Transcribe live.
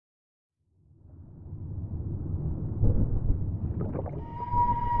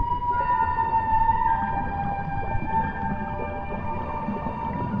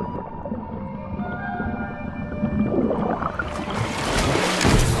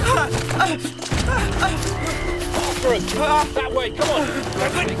That way, come on!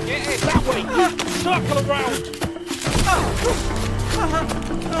 Get it, that way! Circle around!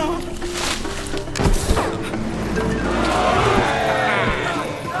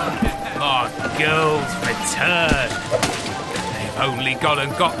 Our girls return. They've only gone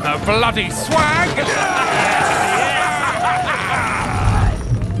and got the bloody swag!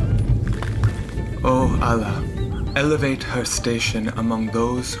 O Allah, elevate her station among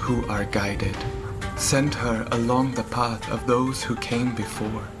those who are guided. Send her along the path of those who came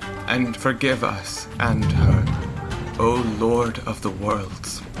before, and forgive us and her, O Lord of the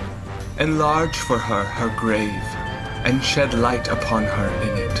worlds. Enlarge for her her grave, and shed light upon her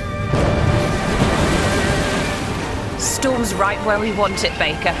in it. Storm's right where we want it,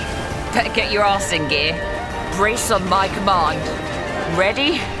 Baker. Better get your arse in gear. Brace on my command.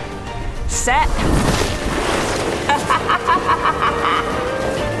 Ready? Set?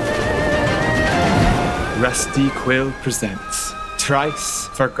 Rusty Quill presents Trice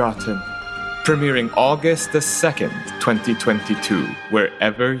Forgotten, premiering August the 2nd, 2022,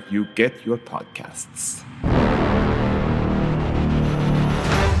 wherever you get your podcasts.